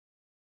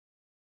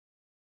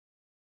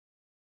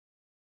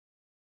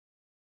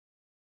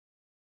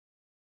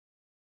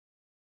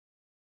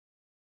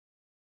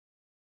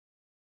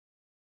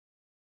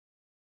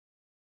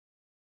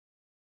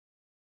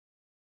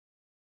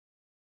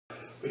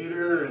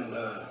Peter and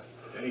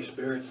any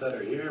spirits that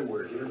are here,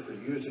 we're here for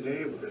you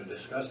today. We're going to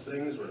discuss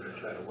things. We're going to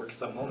try to work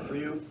something out for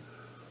you.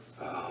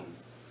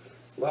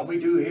 What we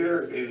do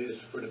here is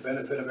for the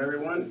benefit of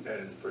everyone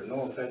and for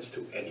no offense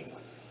to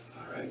anyone.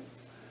 All right?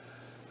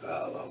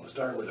 We'll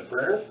start with a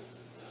prayer.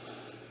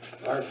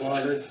 Our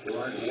Father, who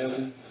art in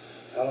heaven,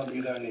 hallowed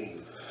be thy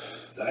name.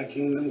 Thy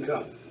kingdom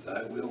come,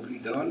 thy will be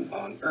done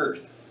on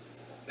earth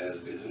as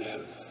it is in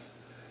heaven.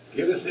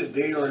 Give us this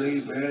day our daily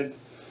bread,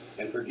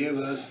 and forgive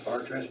us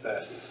our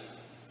trespasses,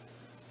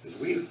 as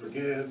we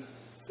forgive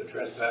the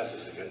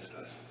trespasses against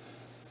us.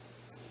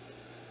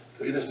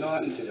 Lead us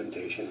not into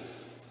temptation,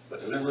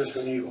 but deliver us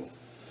from evil.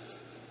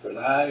 For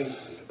thy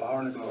is the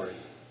power and the glory,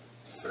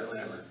 forever and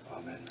ever.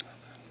 Amen.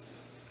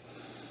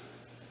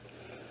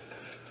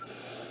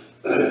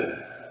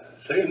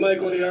 Saint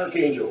Michael the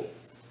Archangel,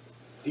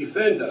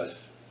 defend us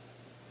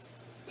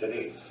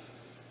today.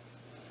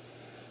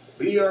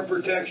 Be our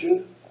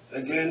protection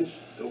against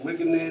the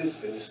wickedness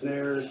and the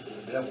snares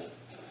of the devil.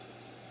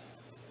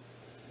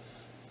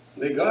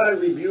 May God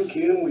rebuke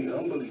him, we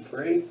humbly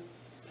pray.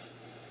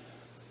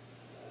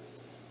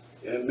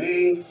 And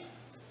may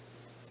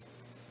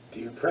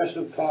the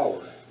oppressive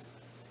power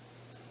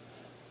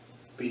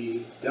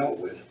be dealt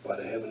with by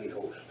the heavenly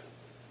host.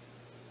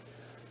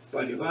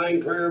 By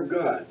divine prayer of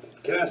God,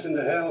 cast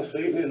into hell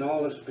Satan and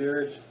all the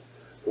spirits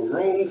who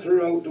roam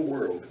throughout the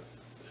world,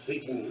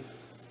 seeking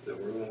the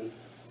ruin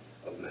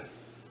of man.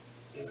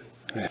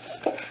 Amen.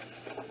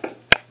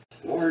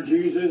 Lord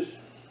Jesus,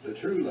 the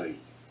true light,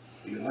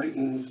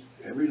 enlightens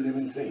every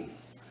living thing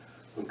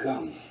who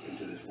comes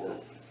into this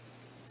world.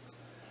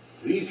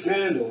 These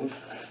candles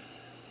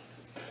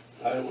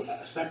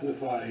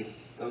signify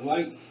the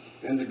light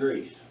and the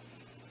grace.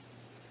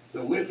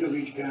 The wick of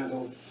each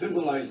candle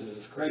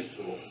symbolizes Christ's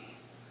soul,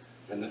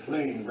 and the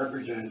flame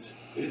represents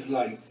his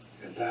light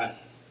and path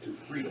to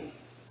freedom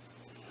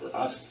for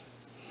us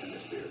and the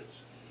spirits.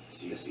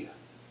 C.B.A.S.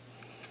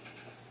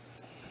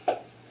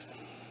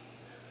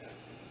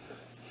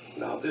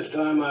 Now this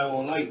time I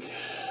will light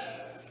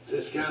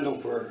this candle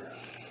for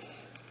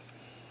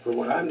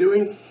what I'm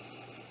doing.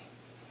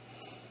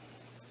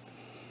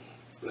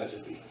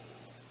 Blessed be.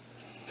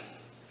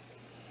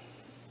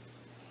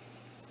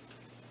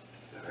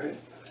 All right.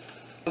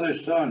 Father,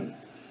 Son,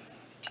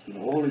 and the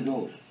Holy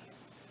Ghost,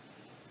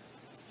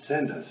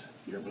 send us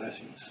your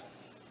blessings.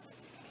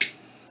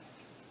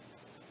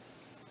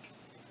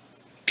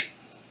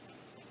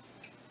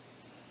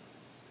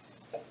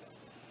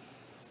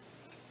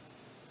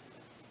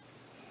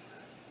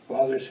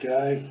 Father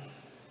Sky,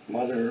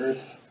 Mother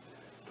Earth,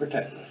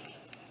 protect us.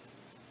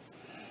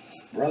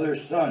 Brother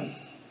Sun,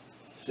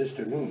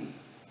 Sister Moon,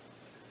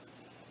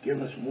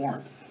 give us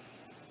warmth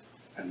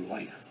and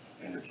life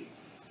energy.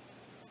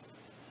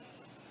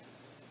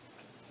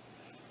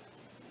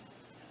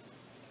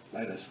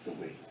 Light us the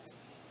way.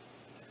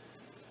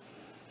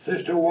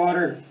 Sister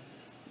Water,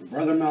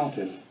 Brother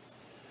Mountain,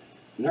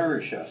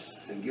 nourish us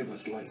and give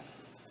us life.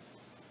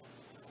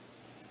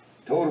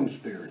 Totem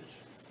spirits,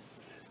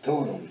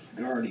 totems,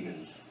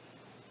 guardians,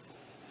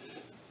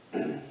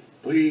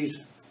 please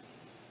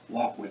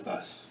walk with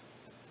us.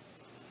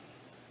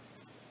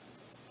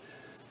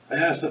 I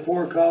ask the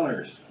four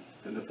colors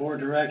and the four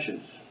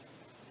directions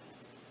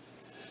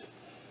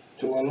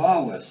to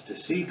allow us to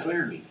see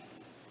clearly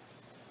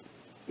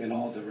in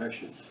all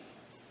directions.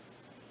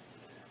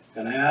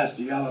 And I ask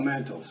the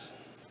elementals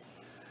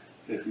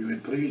if you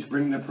would please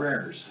bring the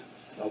prayers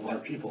of our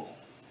people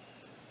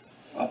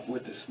up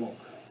with the smoke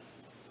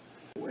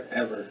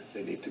wherever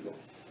they need to go.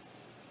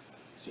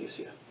 See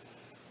you.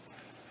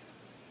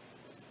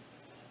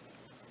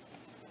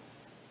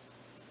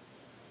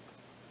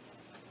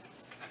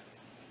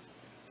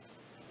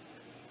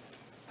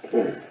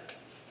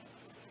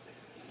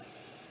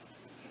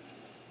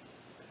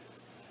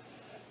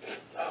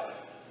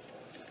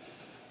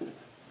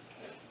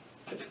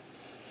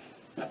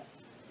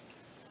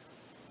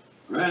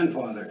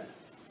 Grandfather,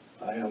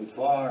 I am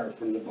far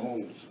from the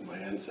bones of my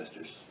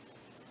ancestors.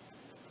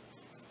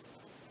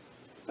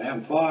 I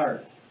am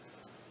far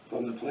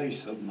from the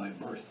place of my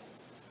birth.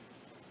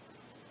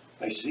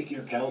 I seek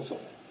your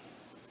counsel,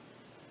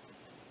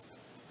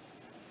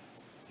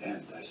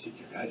 and I seek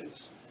your guidance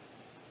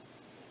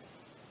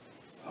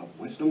of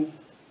wisdom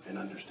and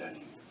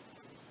understanding.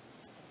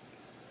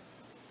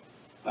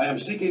 I am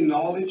seeking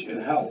knowledge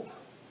and help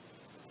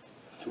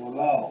to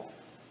allow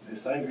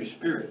this angry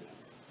spirit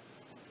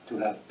to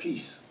have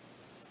peace.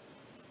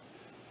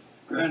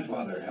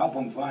 Grandfather, help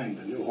him find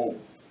a new home.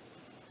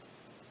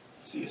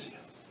 See you.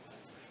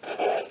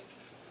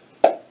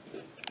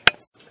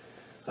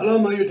 Hello,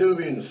 my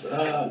YouTubians.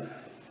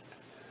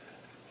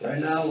 Right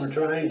now we're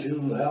trying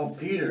to help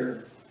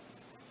Peter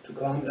to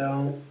calm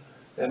down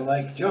and,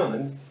 like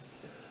John,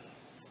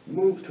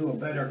 move to a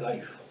better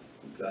life,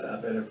 a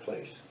better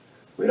place.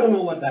 We don't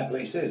know what that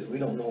place is. We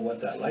don't know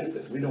what that life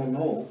is. We don't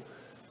know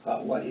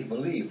what he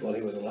believed while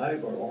he was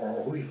alive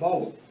or who he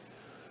followed.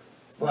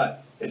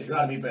 But it's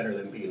got to be better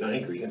than being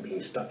angry and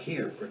being stuck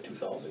here for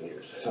 2,000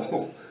 years.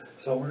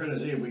 So we're going to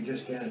see if we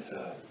just can't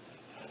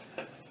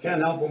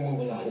help him move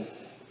along.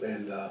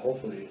 and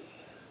hopefully,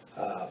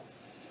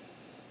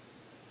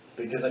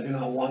 because I do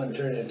not want to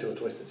turn it into a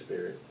twisted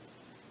spirit,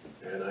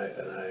 and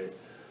I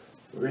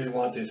really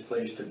want this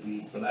place to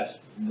be blessed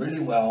really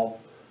well.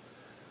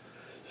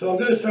 So I'm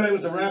going to start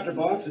with the raptor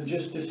box and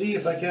just to see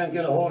if I can't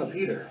get a hold of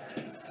Peter.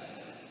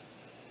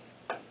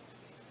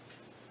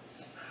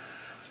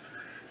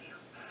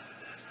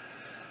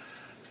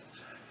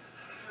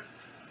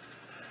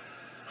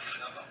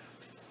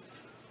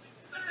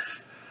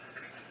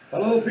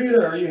 Hello,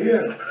 Peter, are you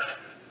here?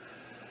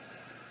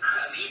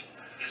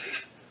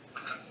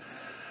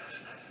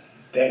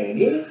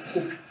 Danny?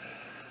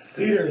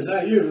 Peter, is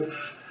that you?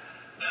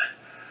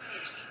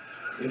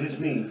 It is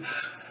me.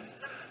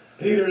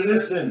 Peter,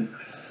 listen.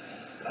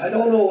 I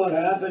don't know what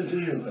happened to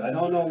you. I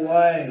don't know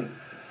why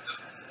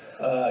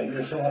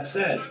you're so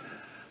upset.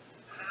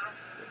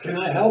 Can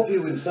I help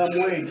you in some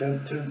way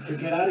to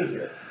get out of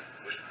here?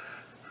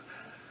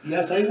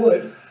 Yes, I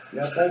would.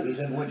 Yes, he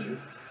said, would you?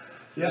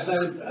 Yes,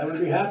 I would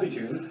be happy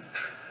to.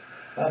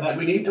 But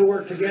we need to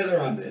work together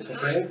on this,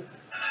 okay?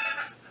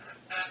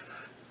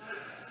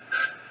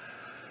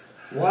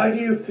 Why do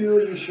you feel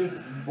you should,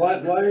 why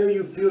do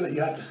you feel that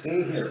you have to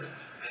stay here?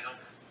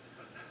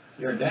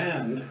 You're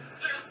damned.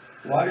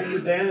 Why are you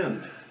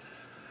damned?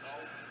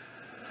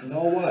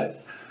 No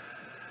what?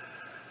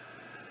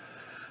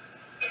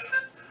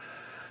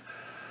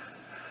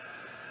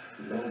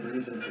 No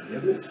reason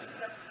forgiveness?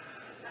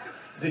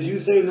 Did you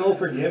say no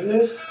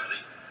forgiveness?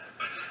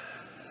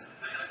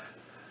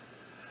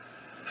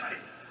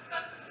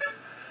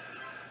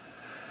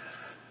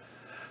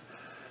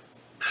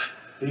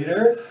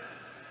 Peter?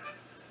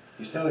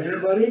 You still here,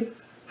 buddy?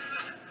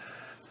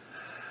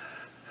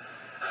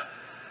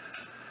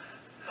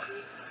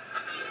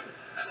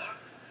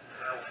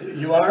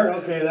 You are?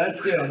 Okay,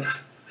 that's good.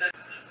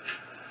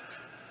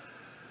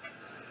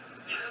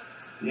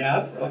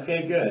 Yeah,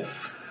 okay, good.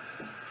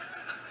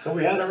 So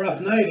we had a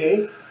rough night,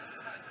 eh?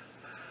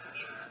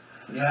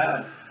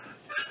 Yeah.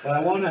 But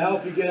I want to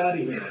help you get out of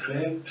here,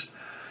 okay?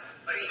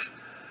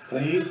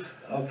 Please?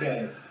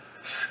 Okay.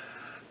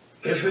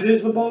 If it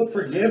is about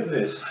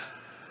forgiveness,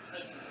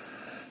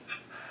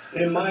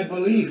 in my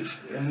belief,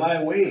 in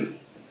my way,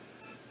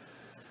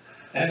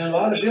 and a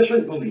lot of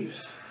different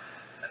beliefs,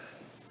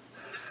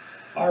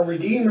 our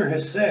Redeemer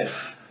has said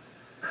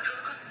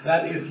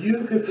that if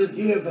you could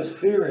forgive a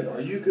spirit or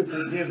you could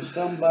forgive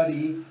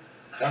somebody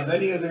of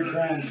any of their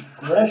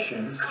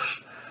transgressions,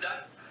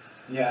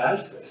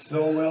 yes,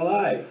 so will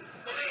I.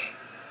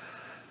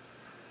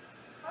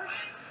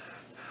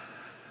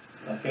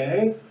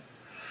 Okay?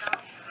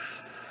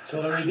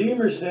 So the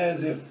Redeemer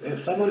says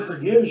if someone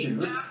forgives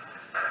you,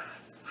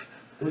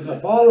 who's a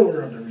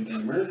follower of the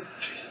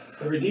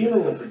Redeemer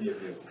will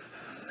forgive you.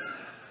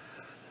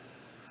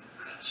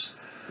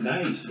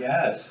 Nice,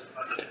 yes.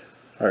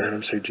 I heard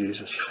him say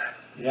Jesus.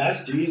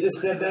 Yes, Jesus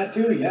said that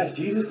too. Yes,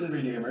 Jesus the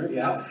Redeemer,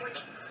 yeah.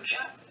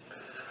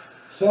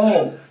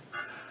 So,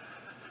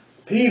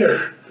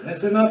 Peter,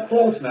 listen up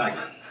close now.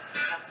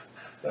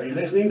 Are you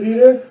listening,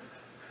 Peter?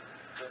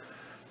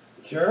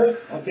 Sure?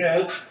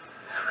 Okay.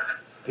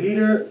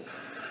 Peter,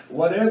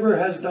 whatever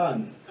has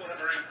done,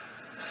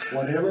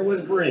 whatever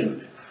was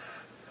bringed,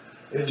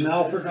 is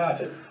now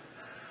forgotten.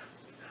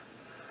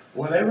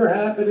 Whatever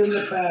happened in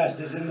the past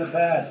is in the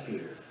past,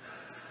 Peter.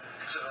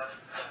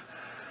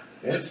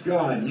 It's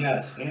gone,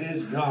 yes, it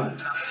is gone.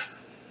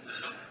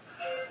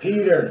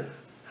 Peter,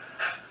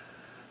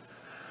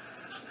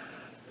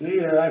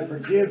 I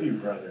forgive you,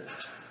 brother.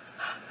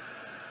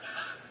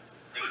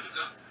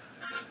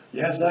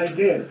 Yes, I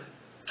did.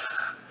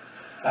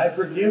 I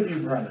forgive you,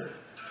 brother.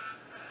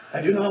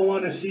 I do not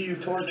want to see you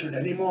tortured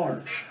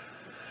anymore.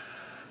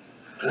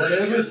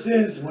 Whatever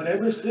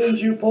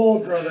sins you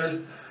pulled,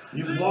 brother,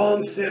 you've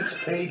long since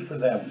paid for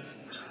them.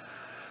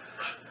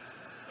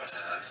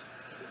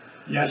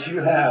 Yes, you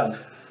have.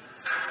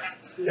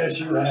 Yes,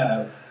 you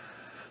have.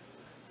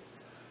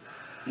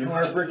 You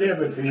are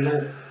forgiven,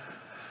 Peter.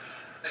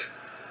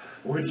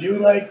 Would you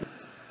like,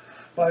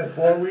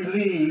 before we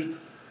leave,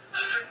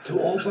 to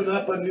open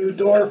up a new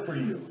door for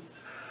you?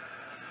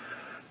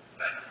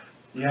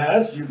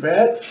 Yes, you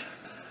bet.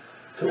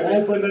 To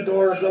open the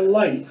door of the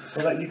light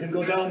so that you can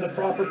go down the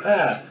proper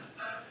path.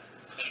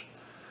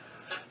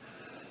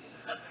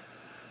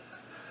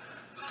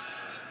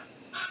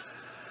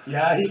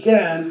 Yeah, he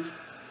can.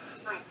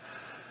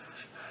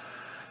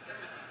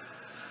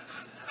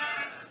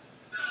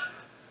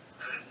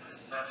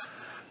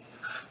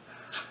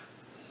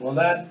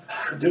 Well,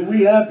 do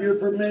we have your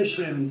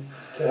permission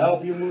to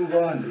help you move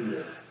on,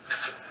 Peter?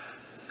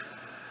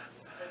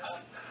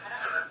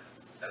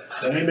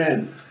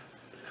 Amen.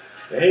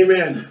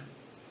 Amen.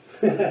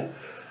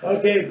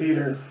 Okay,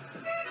 Peter.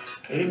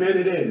 Amen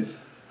it is.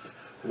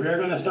 We're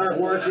going to start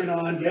working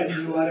on getting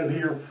you out of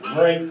here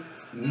right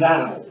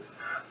now.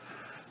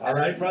 All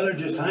right, brother,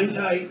 just hang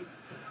tight.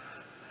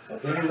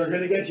 Okay, we're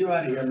going to get you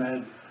out of here,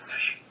 man.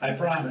 I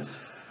promise.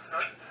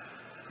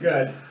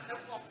 Good.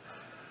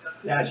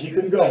 Yes, you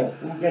can go.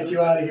 We'll get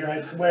you out of here,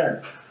 I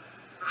swear.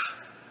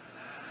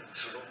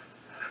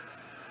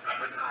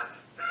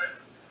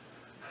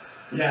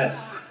 Yes.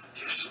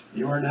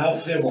 You are now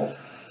civil.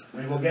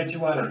 We will get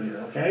you out of here,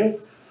 okay?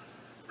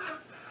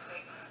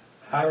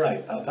 All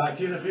right, I'll talk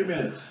to you in a few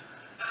minutes.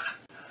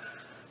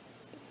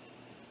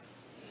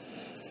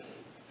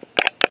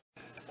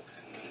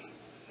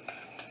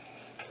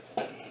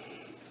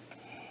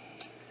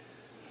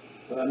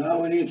 Now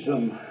we need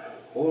some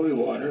holy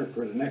water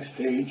for the next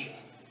stage,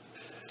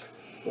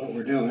 what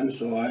we're doing.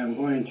 So I am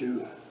going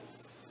to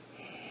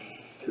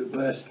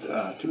bless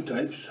two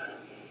types.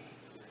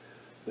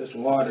 This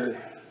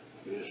water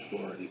is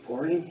for the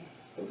pouring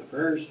of the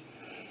prayers.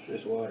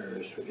 This water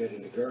is for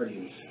getting the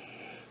guardians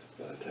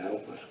to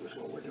help us with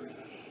what we're doing.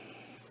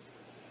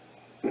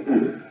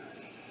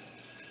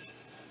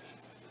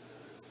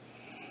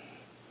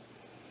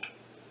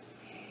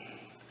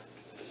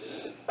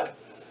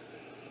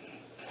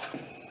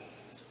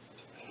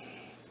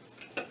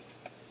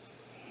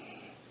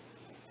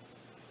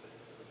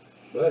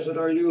 Blessed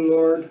are you,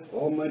 Lord,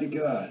 Almighty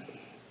God,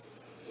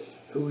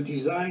 who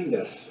designed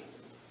us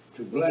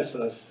to bless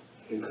us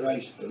in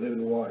Christ, the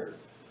living water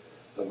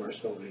of our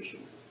salvation,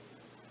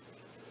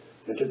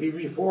 and to be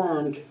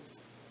reformed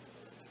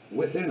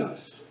within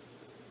us.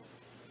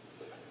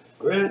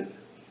 Grant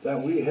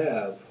that we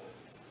have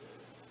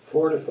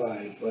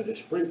fortified by the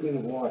sprinkling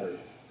of water,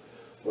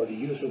 or the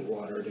use of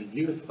water, the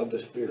youth of the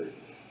Spirit,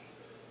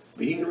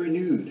 being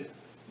renewed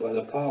by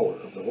the power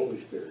of the Holy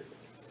Spirit.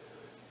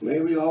 May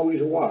we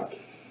always walk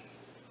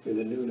in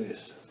the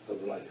newness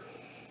of life.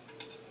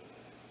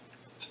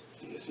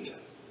 See ya.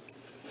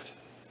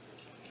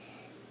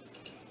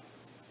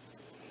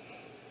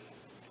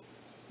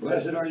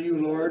 Blessed are you,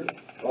 Lord,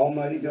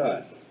 Almighty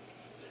God,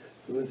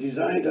 who has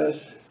designed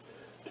us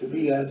to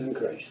be as in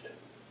Christ,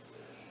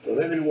 the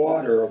living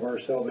water of our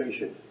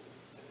salvation,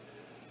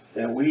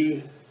 and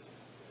we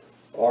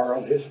are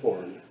of his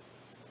form,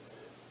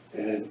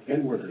 and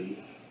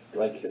inwardly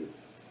like him.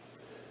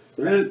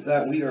 Grant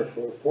that we are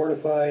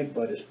fortified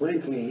by the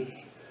sprinkling,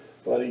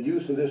 by the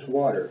use of this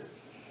water.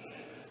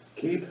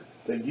 Keep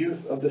the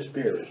youth of the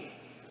Spirit,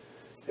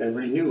 and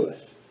renew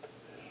us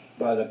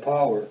by the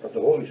power of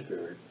the Holy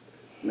Spirit.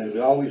 May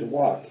we always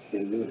walk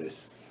in newness.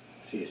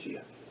 See ya.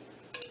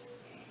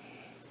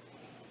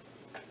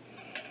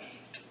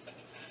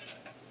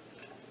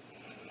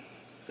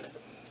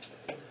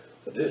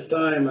 At this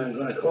time, I'm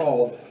going to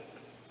call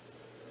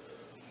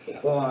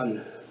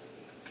upon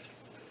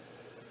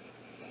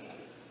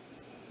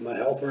my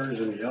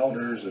helpers and the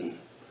elders and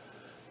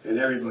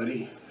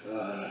everybody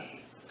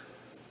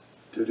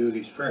to do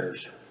these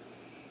prayers.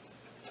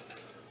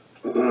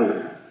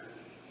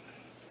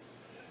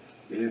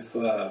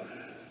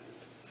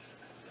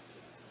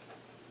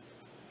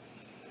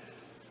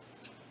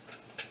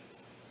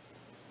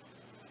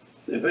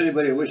 If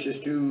anybody wishes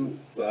to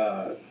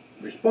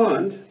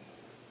respond,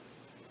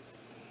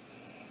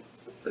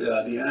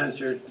 the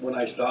answer when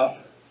I stop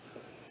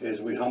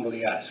is we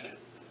humbly ask.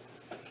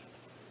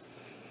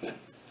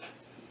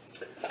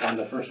 On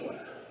the first one,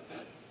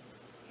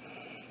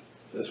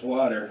 this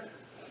water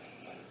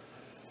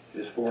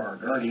is for our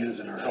guardians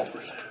and our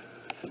helpers.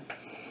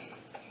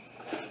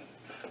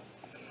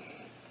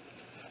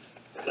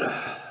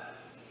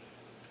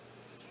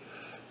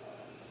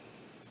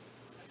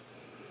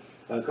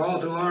 I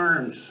call to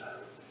arms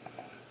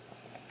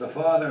the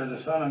Father, the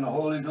Son, and the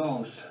Holy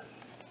Ghost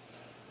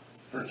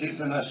for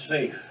keeping us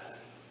safe.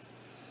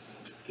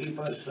 Keep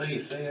us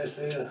safe. Say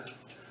it.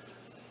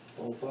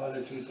 Oh,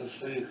 Father, keep us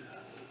safe.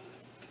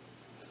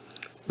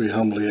 We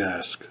humbly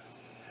ask.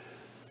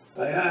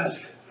 I ask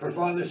for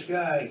Father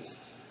Sky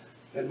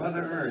and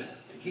Mother Earth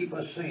to keep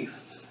us safe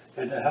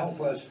and to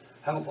help us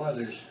help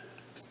others.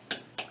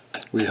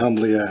 We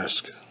humbly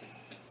ask.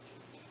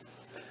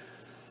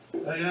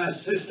 I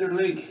ask Sister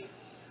Lake,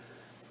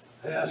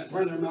 I ask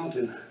Brother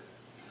Mountain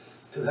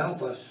to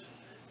help us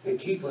and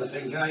keep us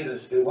and guide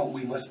us in what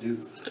we must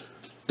do.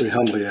 We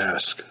humbly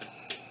ask.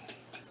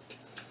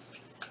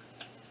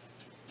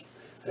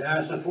 I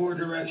ask the four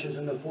directions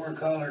and the four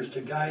colors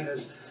to guide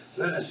us.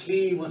 Let us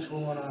see what's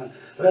going on.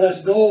 Let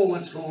us know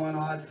what's going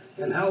on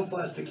and help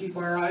us to keep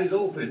our eyes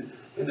open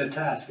in the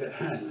task at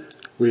hand.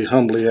 We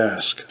humbly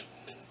ask.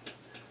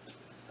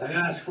 I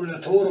ask for the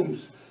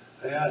totems.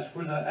 I ask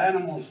for the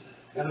animals.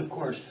 And of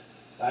course,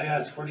 I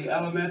ask for the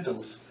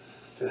elementals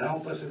to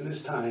help us in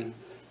this time,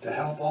 to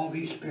help all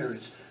these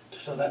spirits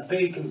so that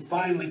they can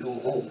finally go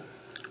home.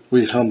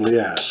 We humbly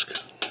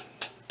ask.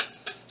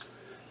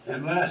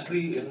 And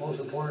lastly, and most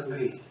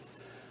importantly,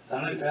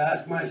 I'd like to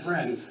ask my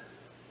friends,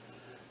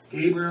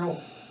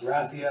 Gabriel,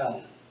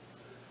 Raphael,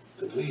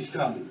 to please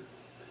come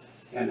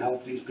and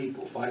help these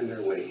people find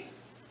their way.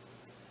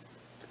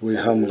 We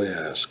humbly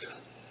ask.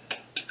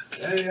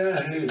 Hey,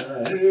 hey,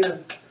 hey,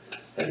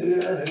 hey,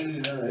 hey,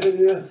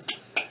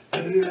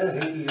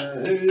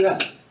 hey,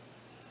 hey.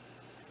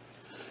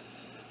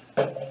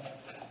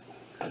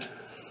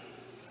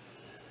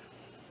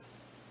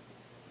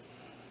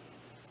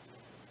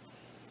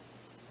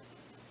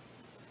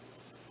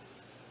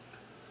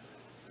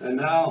 And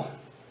now,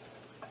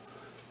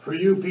 for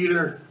you,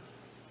 Peter,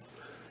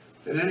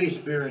 and any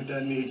spirit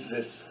that needs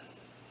this,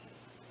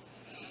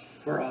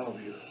 for all of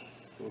you,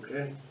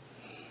 okay?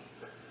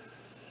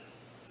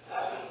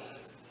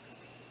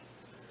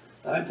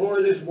 I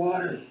pour this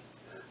water.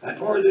 I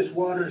pour this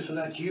water so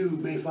that you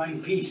may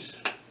find peace.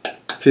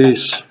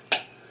 peace,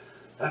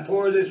 I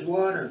pour this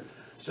water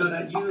so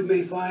that you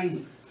may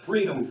find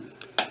freedom.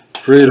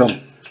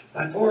 freedom,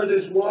 I pour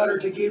this water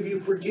to give you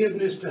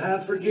forgiveness, to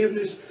have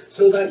forgiveness,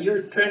 so that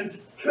your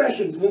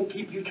transgressions won't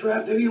keep you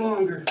trapped any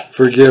longer.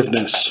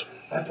 forgiveness,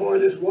 I pour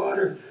this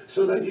water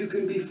so that you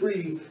can be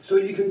free, so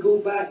you can go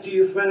back to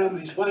your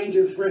families, find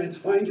your friends,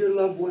 find your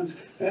loved ones,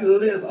 and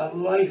live a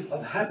life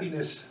of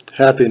happiness.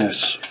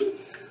 happiness,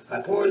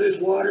 I pour this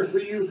water for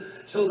you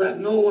so that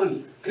no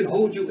one can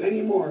hold you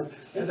anymore,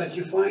 and that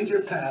you find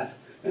your path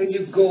and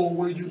you go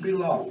where you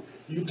belong.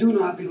 You do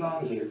not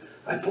belong here.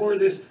 I pour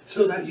this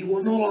so that you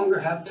will no longer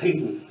have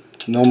pain.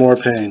 no more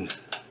pain.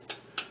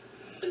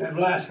 And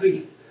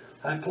lastly,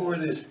 I pour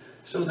this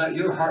so that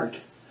your heart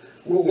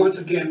will once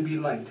again be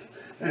light,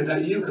 and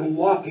that you can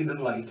walk in the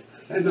light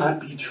and not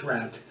be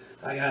trapped.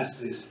 I ask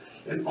this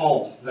in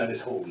all that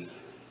is holy.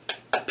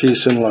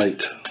 Peace and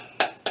light.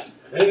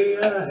 Hey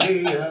ya,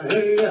 hey ya,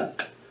 hey ya.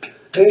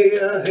 Hey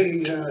ya,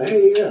 hey ya,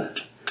 hey ya.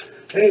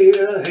 Hey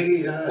ya,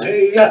 hey ya,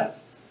 hey ya.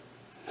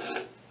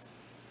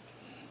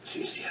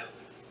 Jeez, yeah.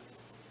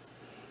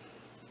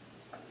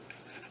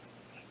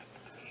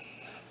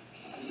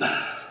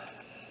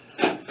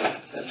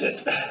 That's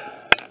it.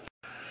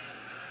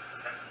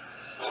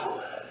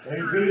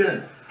 Hey,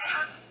 Peter.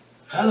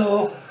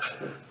 Hello.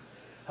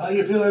 How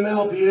you feeling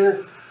now,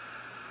 Peter?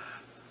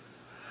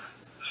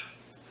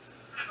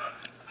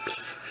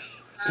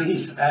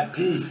 Peace, at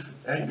peace,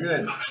 and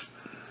good.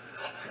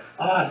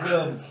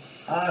 Awesome,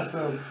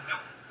 awesome.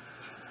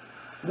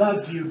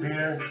 Love to you,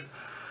 Peter.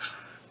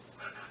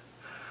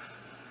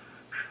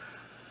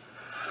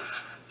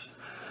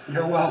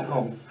 You're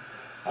welcome.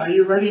 Are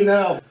you ready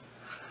now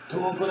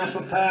to open up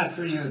a path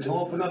for you, to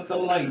open up the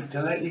light,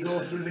 to let you go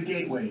through the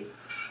gateway?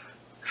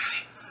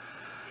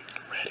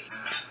 Ready.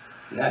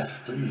 Yes,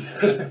 please.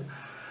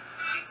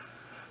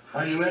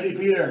 Are you ready,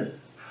 Peter?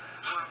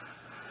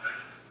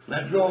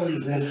 Let's go,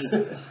 he says.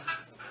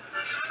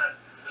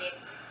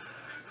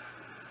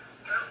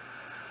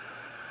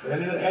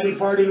 Any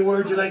parting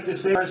words you'd like to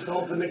say first to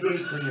open the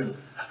gate for you?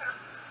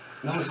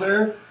 No,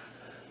 sir?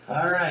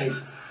 All right.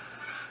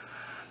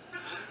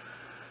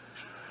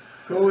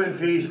 Go in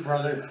peace,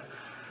 brother.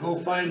 Go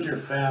find your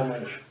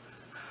family.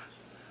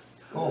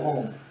 Go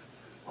home.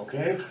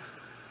 Okay?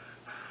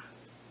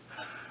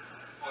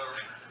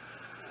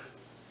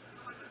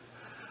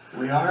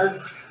 We are?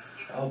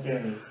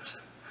 Okay.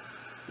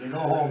 You go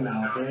home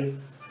now, okay?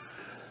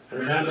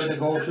 Remember to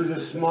go through the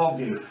small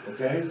gate,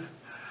 okay?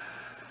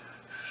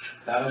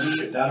 That'll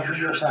be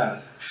your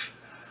path.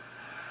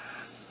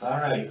 All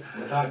right.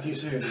 We'll talk to you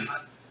soon.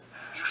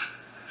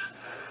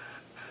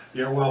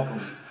 You're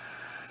welcome.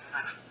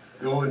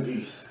 Go in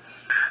peace.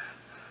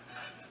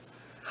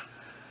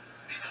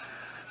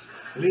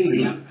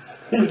 Leaving.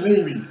 He's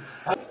leaving.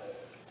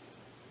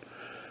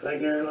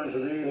 Thank you everyone for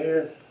being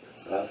here.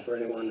 For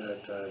anyone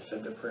that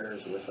said their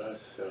prayers with us,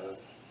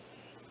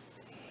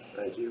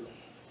 thank you.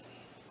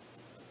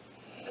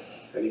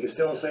 And you can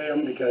still say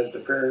them because the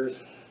prayers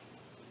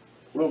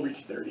will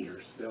reach their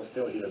ears. They'll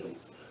still hear them.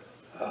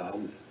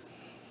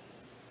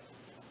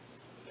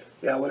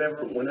 Yeah,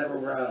 whenever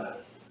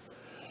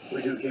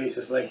we do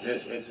cases like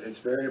this, it's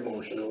very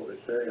emotional.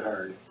 It's very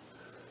hard,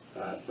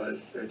 but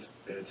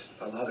it's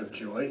a lot of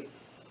joy.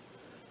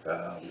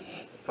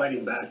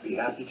 Fighting back the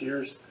happy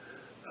tears.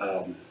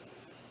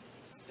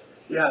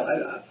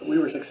 Yeah, we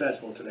were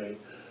successful today.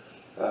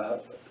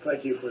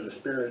 Thank you for the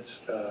spirits,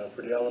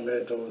 for the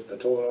elementals, the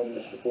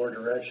totems, the four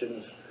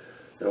directions,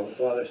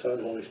 Father,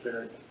 Son, Holy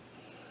Spirit.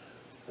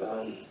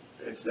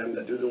 It's them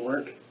that do the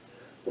work.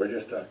 We're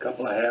just a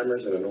couple of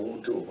hammers and an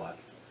old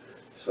toolbox.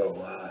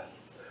 So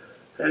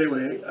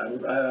anyway,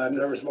 I'm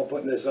nervous about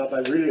putting this up. I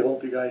really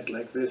hope you guys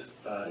like this.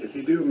 If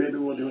you do, maybe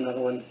we'll do another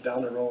one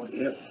down the road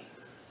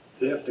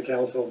if the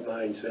Council of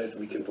Nine says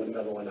we can put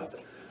another one up.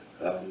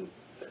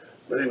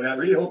 But anyway, I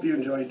really hope you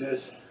enjoyed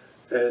this,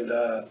 and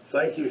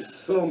thank you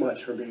so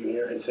much for being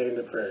here and saying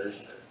the prayers,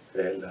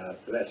 and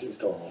blessings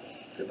to all.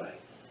 Goodbye.